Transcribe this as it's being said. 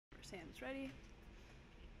First hand's ready.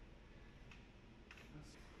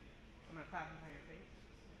 I'm going to clap behind your face.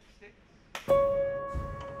 Stick.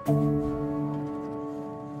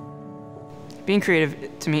 Being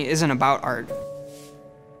creative, to me, isn't about art.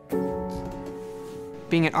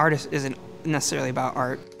 Being an artist isn't necessarily about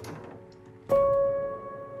art.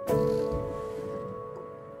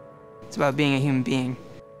 It's about being a human being.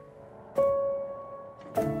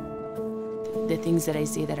 The things that I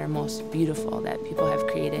see that are most beautiful that people have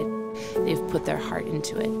created, they've put their heart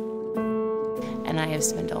into it. And I have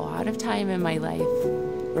spent a lot of time in my life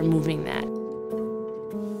removing that.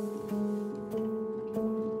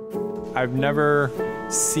 I've never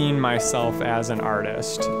seen myself as an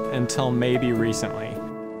artist until maybe recently.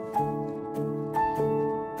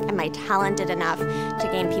 Am I talented enough to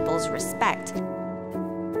gain people's respect?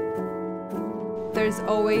 There's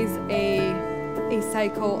always a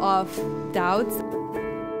cycle of doubts.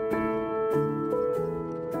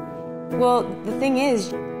 Well, the thing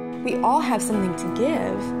is, we all have something to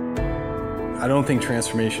give. I don't think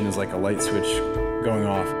transformation is like a light switch going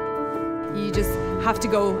off. You just have to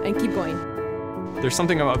go and keep going. There's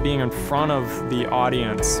something about being in front of the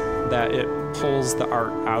audience that it pulls the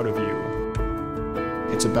art out of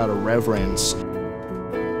you. It's about a reverence.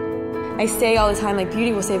 I say all the time, like,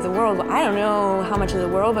 beauty will save the world. Well, I don't know how much of the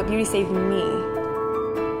world, but beauty saved me.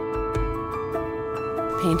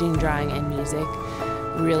 Painting, drawing, and music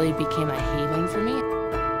really became a haven for me.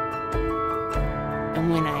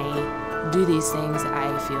 And when I do these things,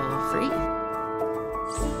 I feel free.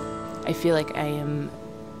 I feel like I am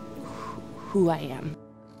who I am.